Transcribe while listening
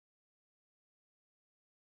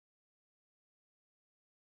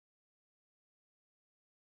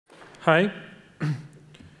Hi.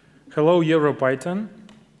 Hello, EuroPython.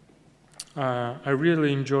 I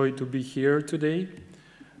really enjoy to be here today.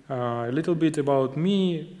 A little bit about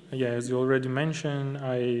me. Yeah, as you already mentioned,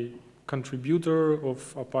 I'm contributor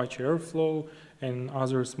of Apache Airflow and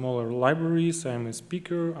other smaller libraries. I'm a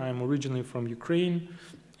speaker. I'm originally from Ukraine,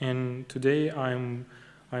 and today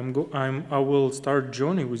I will start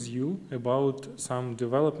journey with you about some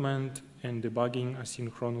development and debugging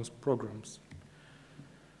asynchronous programs.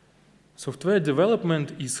 Software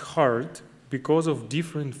development is hard because of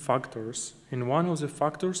different factors. And one of the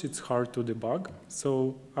factors, it's hard to debug.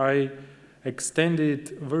 So I extended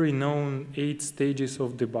very known 8 stages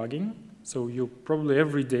of debugging. So you probably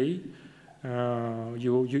every day,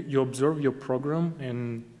 you observe your program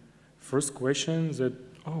and first question that,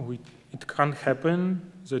 oh, it can't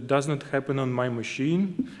happen, that does not happen on my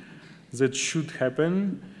machine, that should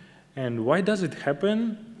happen. And why does it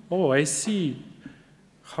happen? Oh, I see.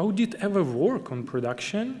 How did it ever work on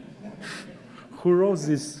production? Who wrote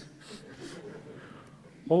this?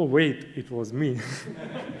 Oh, wait, it was me.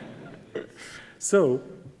 So,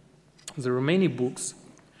 there are many books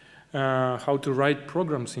how to write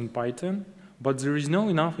programs in Python, but there is not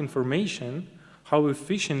enough information how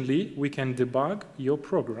efficiently we can debug your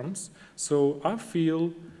programs. So I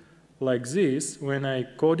feel like this when I'm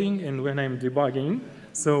coding and when I'm debugging,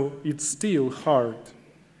 so it's still hard.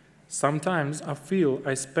 Sometimes I feel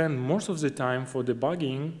I spend most of the time for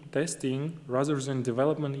debugging, testing, rather than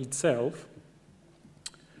development itself.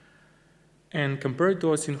 And compared to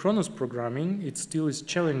asynchronous programming, it still is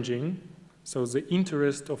challenging. So the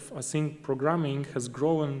interest of async programming has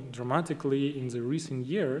grown dramatically in the recent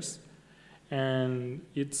years. And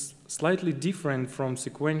it's slightly different from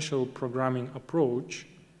sequential programming approach,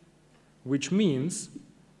 which means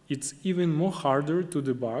it's even more harder to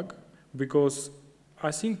debug because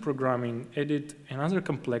async programming added another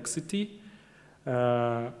complexity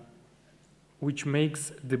which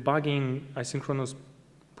makes debugging asynchronous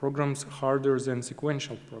programs harder than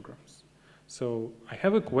sequential programs. So I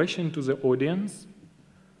have a question to the audience.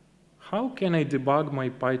 How can I debug my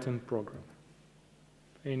Python program?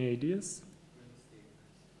 Any ideas?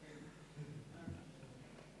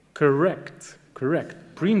 Correct, correct.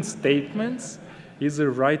 Print statements is the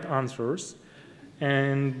right answers.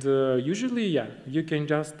 And usually, yeah, you can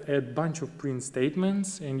just add a bunch of print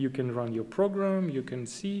statements and you can run your program, you can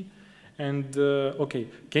see. And okay,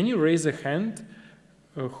 can you raise a hand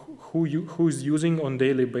who's using on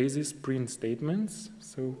daily basis print statements?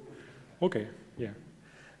 So, okay, yeah.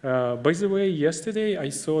 By the way, yesterday I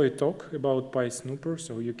saw a talk about PySnooper,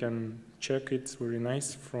 so you can check it, it's very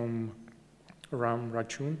nice, from Ram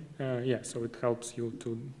Rachun. Yeah, so it helps you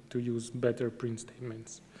to use better print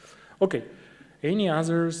statements. Okay. Any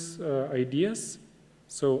others ideas?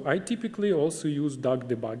 So I typically also use duck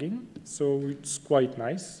debugging, so it's quite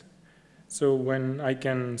nice. So when I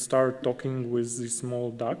can start talking with this small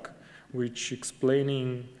duck, which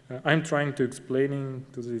explaining, I'm trying to explaining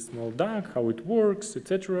to this small duck how it works,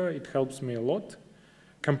 etc. It helps me a lot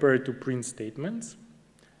compared to print statements.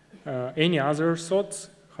 Any other thoughts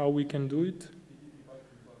how we can do it?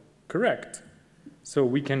 Correct. So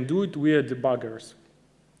we can do it via debuggers.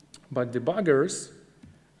 But debuggers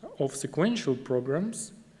of sequential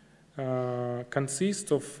programs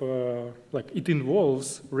consist of, it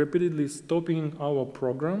involves repeatedly stopping our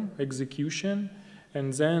program execution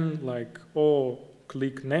and then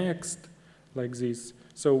click next, like this.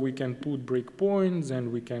 So we can put breakpoints and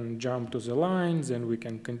we can jump to the lines and we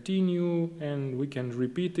can continue and we can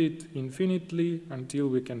repeat it infinitely until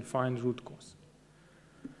we can find root cause.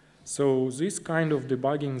 So this kind of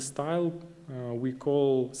debugging style we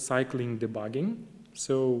call cycling debugging.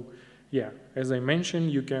 So yeah, as I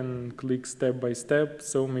mentioned, you can click step by step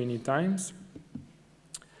so many times.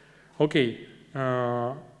 Okay,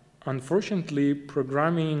 unfortunately,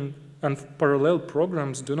 programming and parallel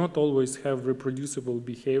programs do not always have reproducible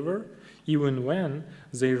behavior, even when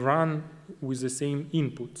they run with the same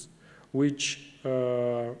inputs, which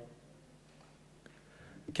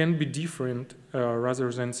can be different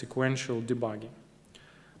rather than sequential debugging.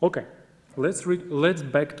 Okay, let's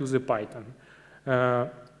back to the Python.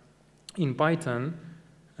 In Python,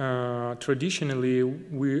 traditionally,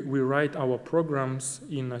 we write our programs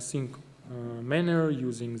in async manner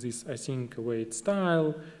using this async-await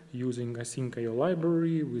style, using asyncio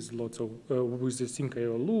library with lots of with the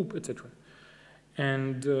asyncio loop, etc.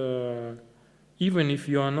 And even if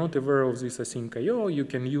you are not aware of this asyncio, you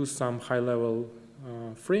can use some high-level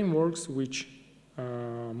frameworks which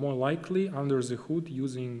more likely under the hood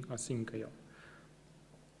using asyncio.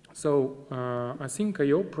 So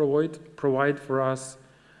asyncio provide for us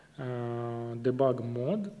debug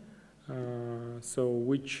mode so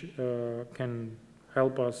which can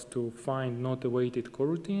help us to find not awaited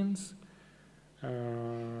coroutines,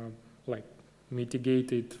 like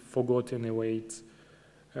mitigated forgotten awaits.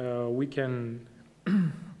 We can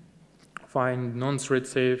find non-thread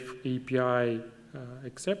safe API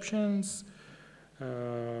exceptions.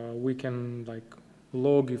 We can like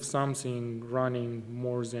log if something running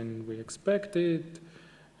more than we expected.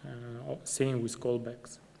 Same with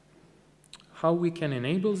callbacks. How we can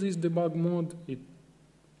enable this debug mode?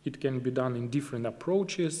 It can be done in different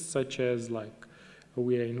approaches, such as like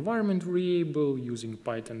we are environment variable, using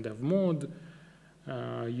Python dev mode,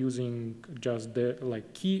 using just the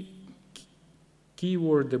like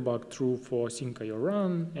keyword debug true for asyncio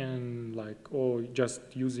run, and like or just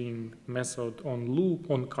using method on loop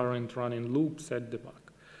on current running loop set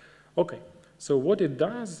debug. Okay, so what it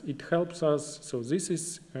does, it helps us. So this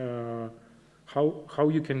is how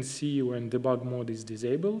you can see when debug mode is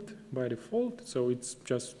disabled by default. So it's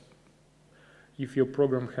just if your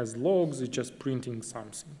program has logs, it's just printing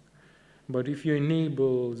something. But if you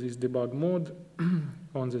enable this debug mode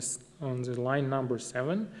on the line number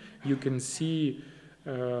 7, you can see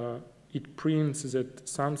it prints that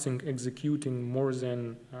something executing more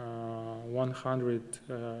than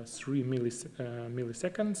 103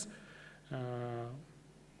 milliseconds.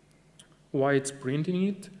 Why it's printing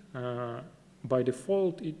it? By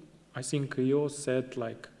default, I think IO set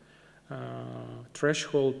like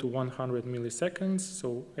threshold to 100 milliseconds.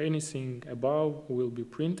 So anything above will be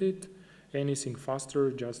printed. Anything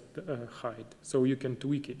faster, just hide. So you can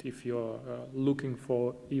tweak it. If you're looking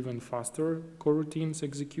for even faster coroutines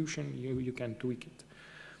execution, you can tweak it.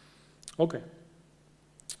 Okay.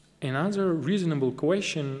 Another reasonable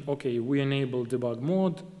question, okay, we enable debug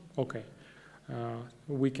mode. Okay,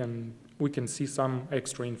 we can see some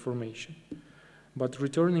extra information. But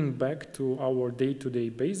returning back to our day-to-day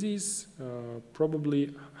basis,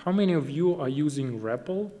 probably how many of you are using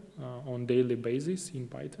REPL on daily basis in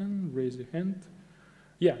Python? Raise your hand.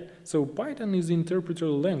 Yeah, so Python is interpreter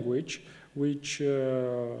language which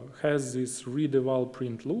has this read eval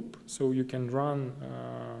print loop, so you can run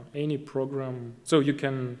any program. So you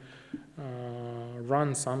can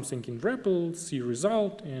run something in REPL, see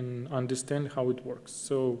result, and understand how it works.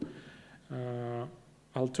 So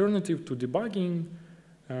alternative to debugging,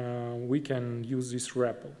 we can use this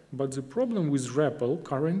REPL. But the problem with REPL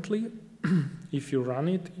currently, if you run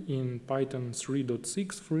it in Python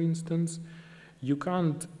 3.6, for instance, you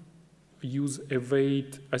can't use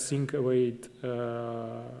await, async await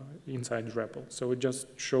inside REPL. So it just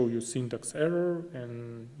shows you syntax error,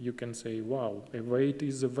 and you can say, wow, await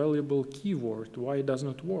is a valuable keyword. Why it does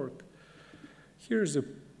not work? Here's a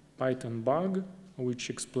Python bug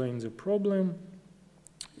which explains the problem.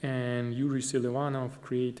 And Yuri Selivanov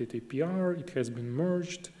created a PR. It has been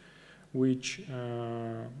merged, which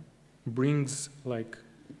brings like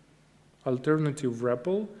alternative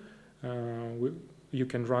REPL. You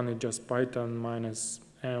can run it just Python -m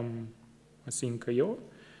asyncio,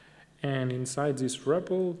 and inside this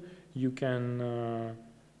REPL you can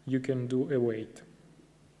do await.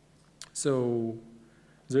 So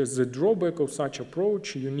there's the drawback of such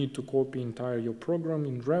approach. You need to copy entire your program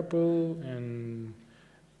in REPL and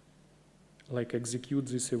like execute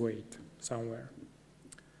this await somewhere.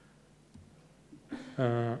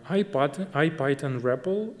 ipython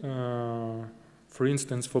REPL, for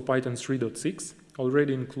instance, for Python 3.6,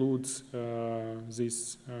 already includes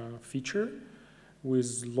this feature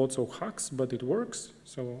with lots of hacks, but it works.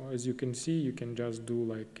 So as you can see, you can just do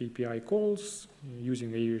like API calls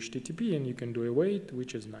using HTTP, and you can do await,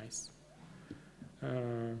 which is nice.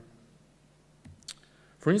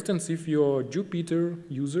 For instance, if you're a Jupyter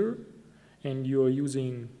user, and you are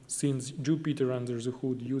using, since Jupyter under the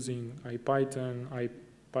hood, using ipython,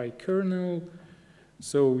 ipykernel,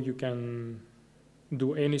 so you can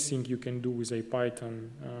do anything you can do with ipython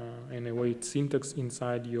and await syntax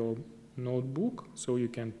inside your notebook. So you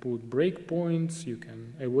can put breakpoints, you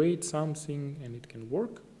can await something, and it can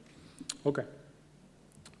work. Okay,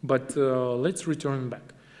 but let's return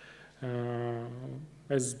back.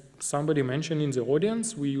 As somebody mentioned in the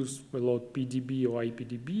audience, we use a lot PDB or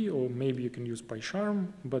IPDB, or maybe you can use PyCharm,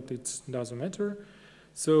 but it doesn't matter.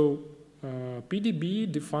 So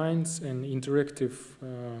PDB defines an interactive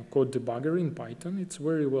code debugger in Python. It's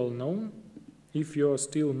very well known. If you're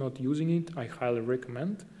still not using it, I highly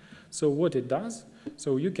recommend. So what it does,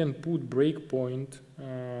 so you can put breakpoint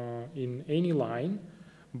in any line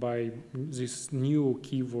by this new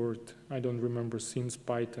keyword, I don't remember, since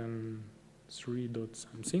Python 3 dot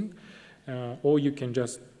something, or you can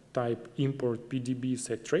just type import pdb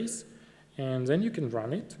set trace, and then you can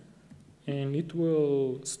run it. and it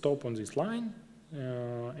will stop on this line,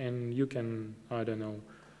 and you can, I don't know,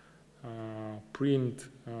 print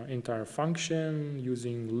entire function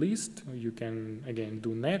using list. You can again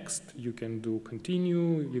do next, you can do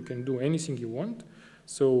continue, you can do anything you want.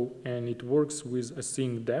 So, and it works with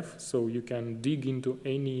async def, so you can dig into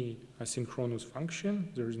any asynchronous function.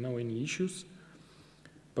 There is no any issues,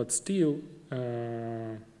 but still,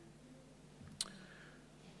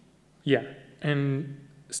 yeah, and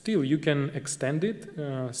still you can extend it.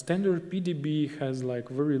 Standard PDB has like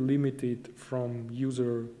very limited from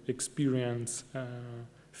user experience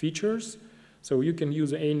features, so you can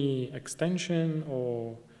use any extension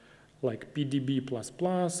or like PDB++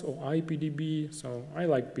 or IPDB. So I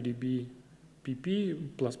like PDB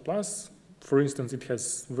PP++. For instance, it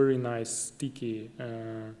has very nice sticky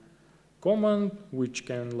command, which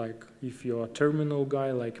can, like, if you're a terminal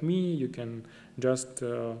guy like me, you can just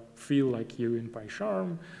feel like you're in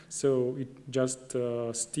PyCharm. So it just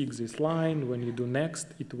sticks this line. When you do next,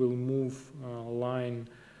 it will move line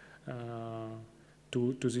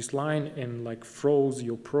to this line and like froze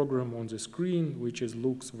your program on the screen, which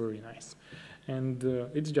looks very nice. And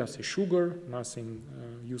it's just a sugar, nothing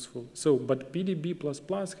useful. So, but PDB++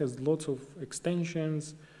 has lots of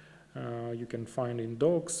extensions. You can find in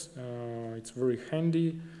docs. It's very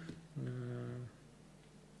handy.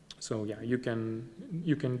 So yeah, you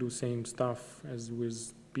can do same stuff as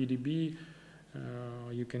with PDB.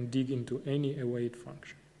 You can dig into any await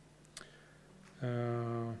function.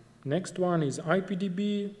 Next one is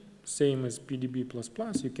IPDB, same as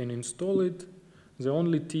PDB++. You can install it. The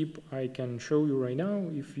only tip I can show you right now,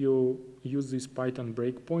 if you use this Python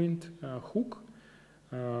breakpoint hook,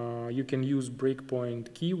 you can use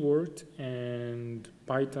breakpoint keyword and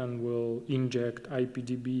Python will inject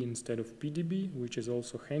IPDB instead of PDB, which is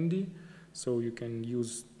also handy. So you can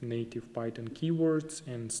use native Python keywords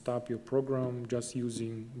and stop your program just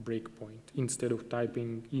using breakpoint instead of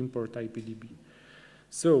typing import IPDB.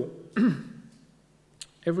 So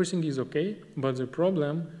everything is okay, but the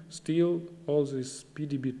problem still all these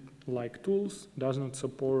PDB-like tools does not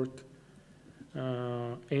support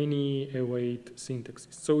any await syntaxes.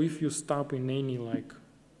 So if you stop in any, like,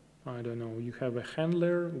 I don't know, you have a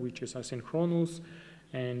handler which is asynchronous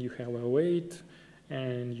and you have await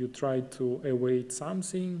and you try to await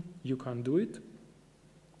something, you can't do it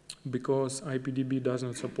because IPDB does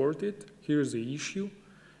not support it. Here's the issue.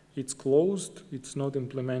 It's closed, it's not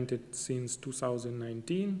implemented since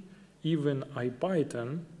 2019. Even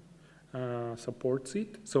ipython supports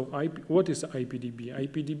it. So what is IPDB?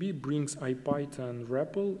 IPDB brings ipython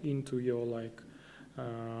REPL into your like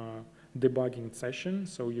debugging session,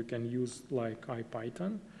 so you can use like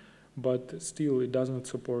ipython, but still it does not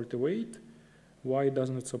support await. Why it does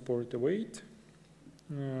not support await?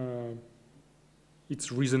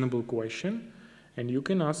 It's a reasonable question, and you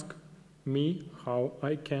can ask me how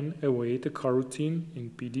I can await a coroutine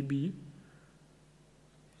in PDB.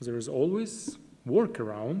 There is always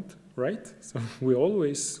workaround, right? So we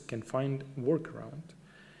always can find workaround.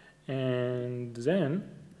 And then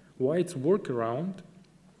why it's workaround?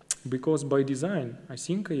 Because by design,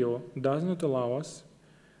 asyncio does not allow us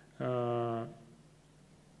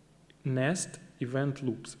nest event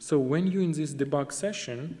loops. So when you're in this debug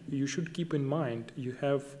session, you should keep in mind you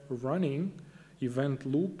have running event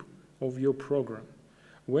loop of your program.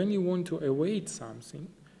 When you want to await something,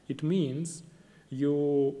 it means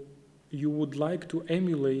you would like to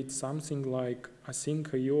emulate something like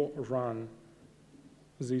asyncio run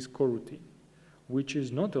this coroutine, which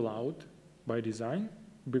is not allowed by design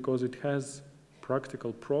because it has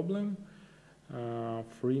practical problem.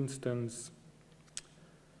 For instance,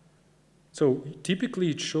 so typically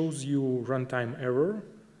it shows you runtime error.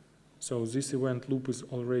 So this event loop is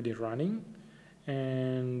already running.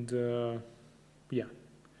 And yeah,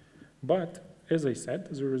 but as I said,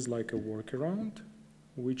 there is like a workaround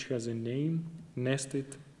which has a name,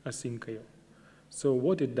 nested asyncio. So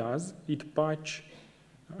what it does, it patch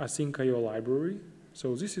asyncio library.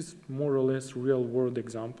 So this is more or less real world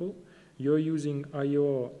example. You're using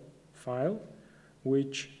IO file,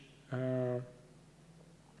 which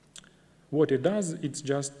what it does, it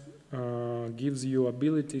just gives you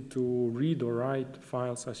ability to read or write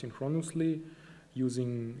files asynchronously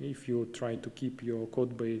using, if you try to keep your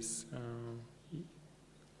code base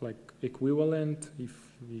like equivalent, if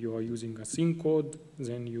you are using async code,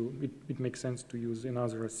 then it makes sense to use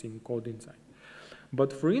another async code inside.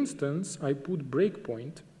 But for instance, I put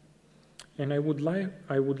breakpoint, and I would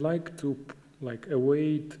like to like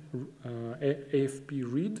await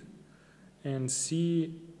AFP read and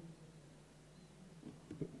see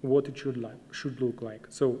what it should look like.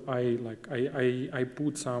 So I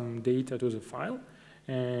put some data to the file,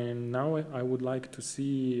 and now I would like to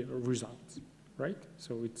see results, right?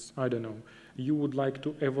 So it's, I don't know, you would like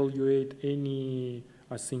to evaluate any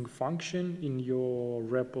async function in your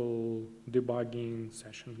REPL debugging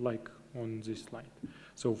session, like on this slide.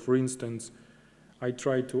 So for instance, I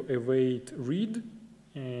try to await read,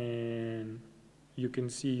 and you can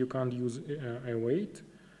see you can't use await.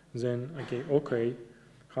 Then okay,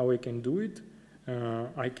 how I can do it?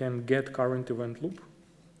 I can get current event loop,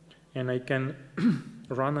 and I can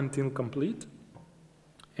run until complete,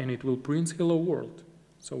 and it will print hello world.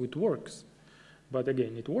 So it works. But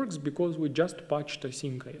again, it works because we just patched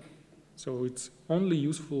asyncio. So it's only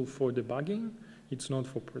useful for debugging. It's not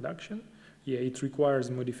for production. Yeah, it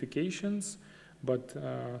requires modifications, but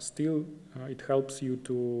still it helps you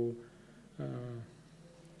to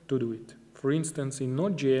do it. For instance, in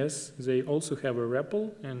Node.js, they also have a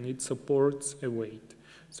REPL, and it supports await.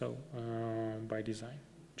 So by design,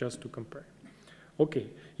 just to compare. Okay,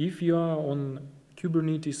 if you are on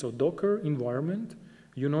Kubernetes or Docker environment,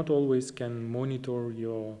 you not always can monitor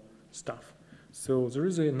your stuff. So there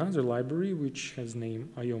is another library which has name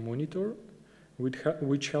aiomonitor,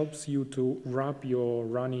 which helps you to wrap your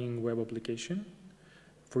running web application,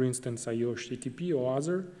 for instance, IOHTTP or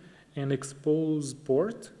other, and expose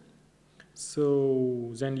port. So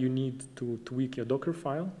then you need to tweak your Docker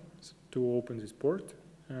file to open this port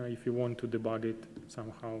if you want to debug it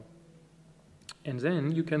somehow. And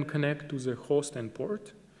then you can connect to the host and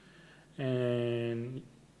port, and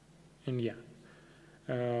yeah.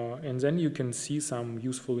 And then you can see some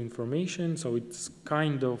useful information. So it's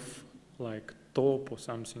kind of like top or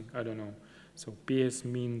something, I don't know. So PS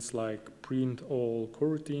means like print all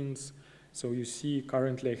coroutines. So you see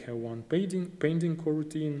currently I have one pending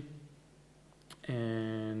coroutine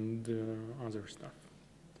and other stuff.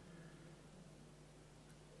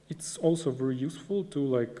 It's also very useful to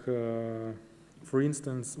like, for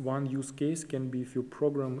instance, one use case can be if your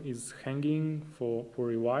program is hanging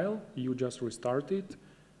for a while, you just restart it,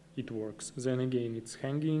 it works. Then again, it's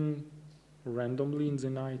hanging randomly in the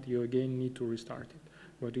night, you again need to restart it.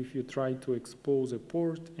 But if you try to expose a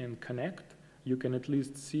port and connect, you can at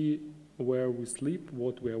least see where we sleep,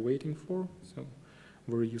 what we are waiting for, so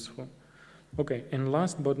very useful. Okay, and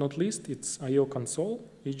last but not least, it's aioconsole.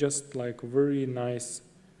 It's just like a very nice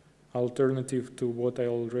alternative to what I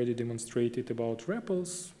already demonstrated about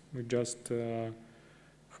REPLs. We just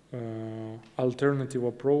alternative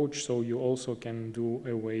approach, so you also can do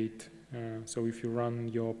await. So if you run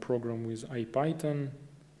your program with ipython,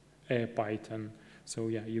 so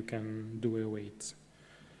yeah, you can do awaits.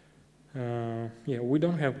 Yeah, we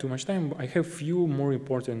don't have too much time. I have few more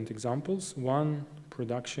important examples. One,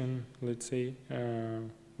 production, let's say,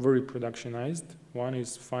 very productionized. One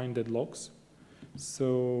is find deadlocks.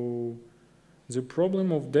 So the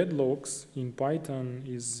problem of deadlocks in Python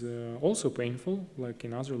is also painful, like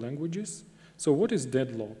in other languages. So what is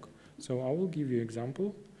deadlock? So I will give you an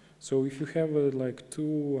example. So if you have like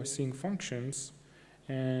two async functions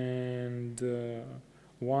and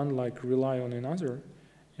one like rely on another,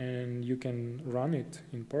 and you can run it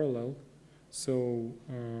in parallel, so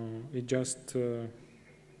it just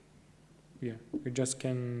it just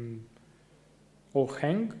can or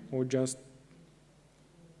hang or just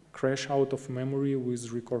crash out of memory with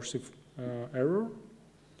recursive error.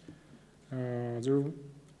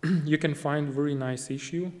 You can find very nice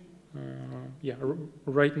issue. Yeah,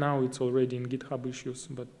 right now it's already in GitHub issues,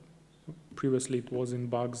 but previously it was in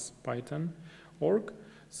bugs Python.org.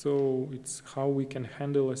 So it's how we can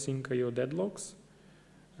handle asyncio deadlocks.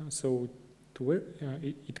 So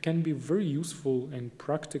it can be very useful and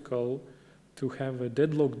practical to have a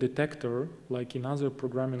deadlock detector, like in other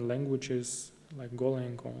programming languages, like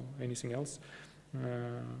Golang or anything else,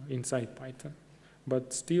 inside Python.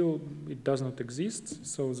 But still, it does not exist.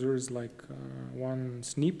 So there is like one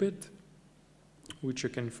snippet, which you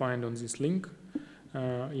can find on this link.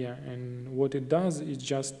 Yeah, and what it does, it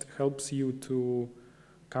just helps you to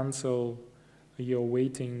cancel your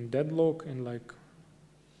waiting deadlock and like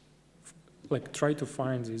try to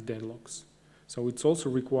find these deadlocks. So it also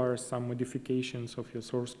requires some modifications of your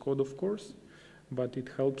source code, of course, but it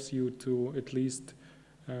helps you to at least,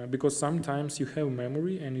 because sometimes you have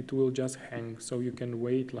memory and it will just hang, so you can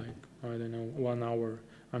wait like, I don't know, 1 hour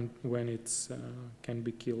when it's can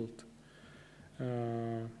be killed.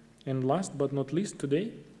 And last but not least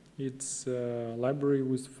today, it's a library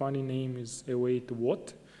with funny name is await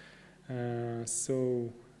what.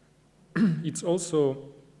 So it's also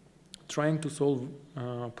trying to solve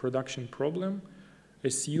a production problem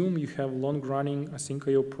assume you have long-running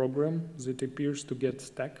asyncio program that appears to get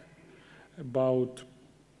stuck about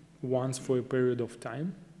once for a period of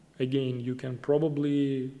time. Again, you can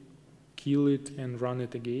probably kill it and run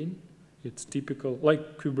it again. It's typical,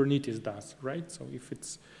 like Kubernetes does, right? So if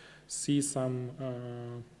it's see some,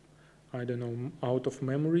 I don't know, out of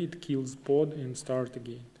memory, it kills pod and start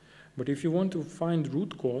again. But if you want to find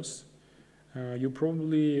root cause, you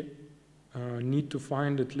probably need to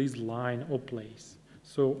find at least line or place.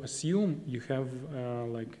 So assume you have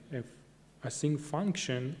like a async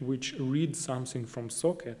function which reads something from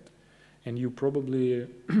socket, and you probably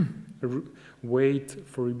wait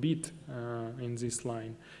for a bit in this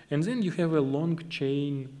line. And then you have a long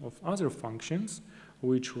chain of other functions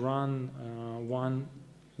which run one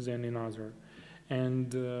then another.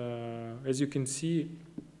 And as you can see,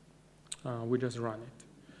 we just run it.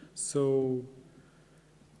 So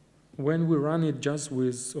when we run it just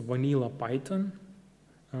with vanilla Python,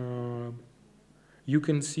 you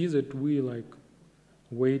can see that we like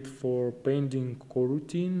wait for pending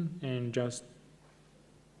coroutine and just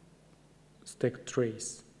stack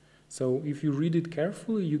trace. So if you read it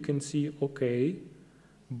carefully, you can see, okay,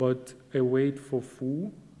 but await for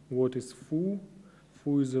foo. What is foo?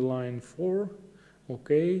 Foo is a line 4,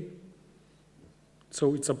 okay.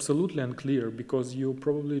 So it's absolutely unclear because you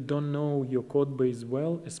probably don't know your code base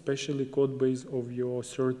well, especially code base of your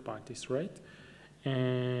third parties, right?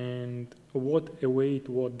 And what await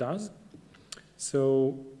what does.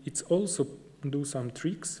 So it's also do some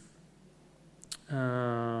tricks.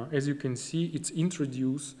 As you can see, it's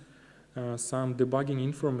introduce some debugging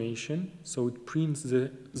information. So it prints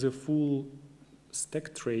the full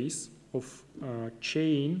stack trace of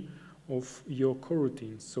chain of your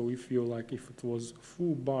coroutines. So if you like, if it was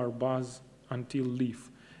foo bar buzz until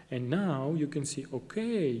leaf, and now you can see,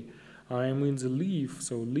 okay, I am in the leaf.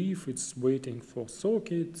 So leaf, it's waiting for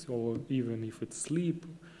socket, or even if it's sleep,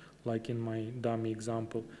 like in my dummy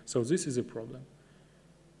example. So this is a problem.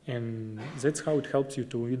 And that's how it helps you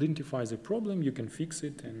to identify the problem. You can fix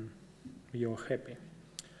it and you're happy.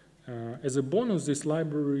 As a bonus, this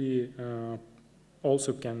library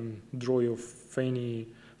also can draw your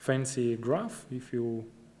fancy graph if you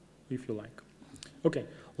like. Okay,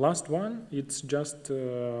 last one. It's just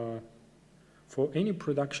for any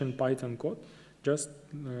production Python code. Just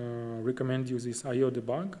recommend you this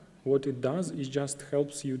IO-debug. What it does is just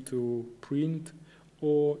helps you to print,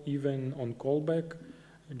 or even on callback,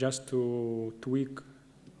 just to tweak,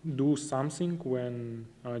 do something when,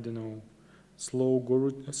 I don't know, slow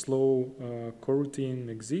coroutine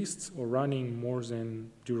exists or running more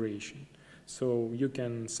than duration. So you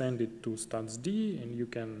can send it to statsd and you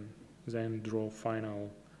can then draw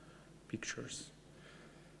final pictures.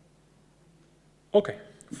 Okay,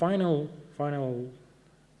 final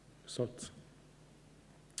thoughts.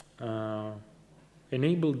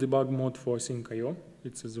 Enable debug mode for asyncio.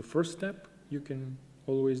 It's the first step you can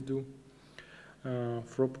always do.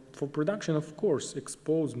 For production, of course,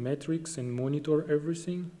 expose metrics and monitor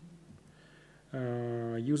everything.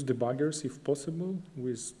 Use debuggers if possible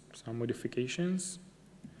with some modifications.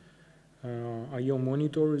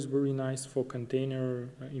 aiomonitor is very nice for container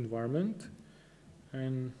environment.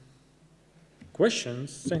 And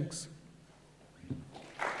questions? Thanks.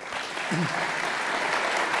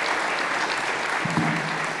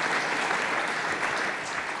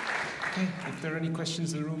 Okay, if there are any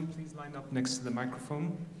questions in the room, please line up next to the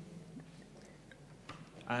microphone.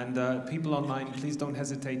 And people online, please don't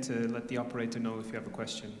hesitate to let the operator know if you have a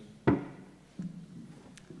question.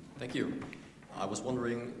 Thank you. I was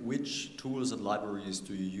wondering which tools and libraries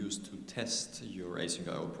do you use to test your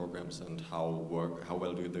asyncio programs, and how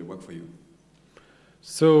well do they work for you?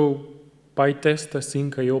 So PyTest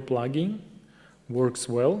asyncio plugin works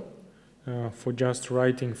well for just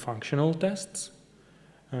writing functional tests.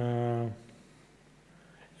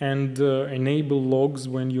 And enable logs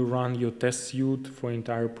when you run your test suite for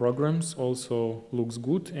entire programs also looks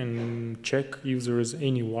good, and check if there is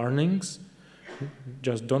any warnings.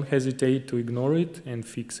 Just don't hesitate to ignore it and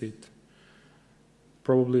fix it.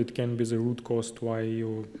 Probably it can be the root cause why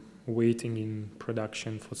you're waiting in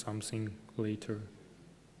production for something later.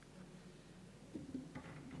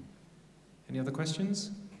 Any other questions?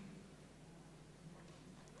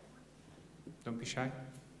 Don't be shy.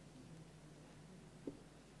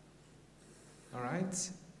 All right.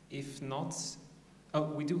 If not, oh,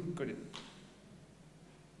 we do. Go ahead.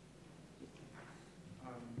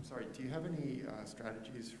 Sorry, do you have any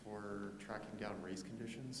strategies for tracking down race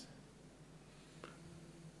conditions?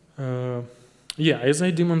 Yeah, as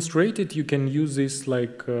I demonstrated, you can use this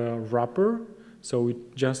like wrapper. So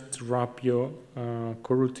it just wrap your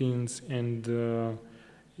coroutines and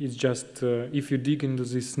it's just if you dig into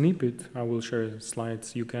this snippet, I will share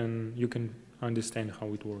slides. You can understand how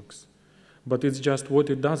it works. But it's just what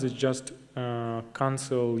it does is just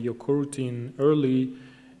cancel your coroutine early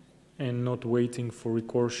and not waiting for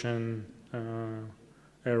recursion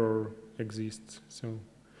error exists. So,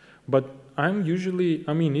 but I'm usually,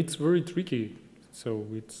 I mean, it's very tricky. So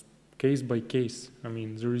it's case by case. I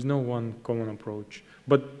mean, there is no one common approach.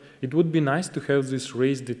 But it would be nice to have this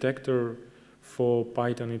race detector for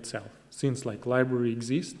Python itself. Since like library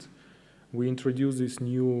exists, we introduce this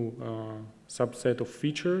new subset of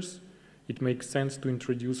features. It makes sense to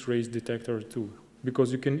introduce race detector too,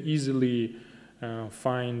 because you can easily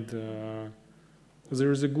find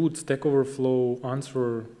there is a good Stack Overflow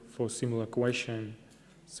answer for similar question,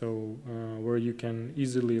 so where you can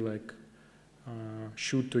easily like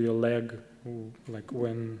shoot to your leg, like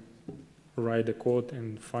when write a code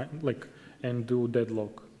and find like and do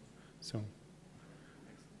deadlock. So.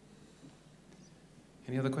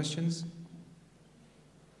 Any other questions?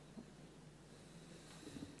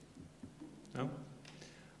 No?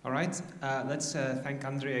 All right, let's thank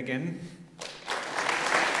Andrii again.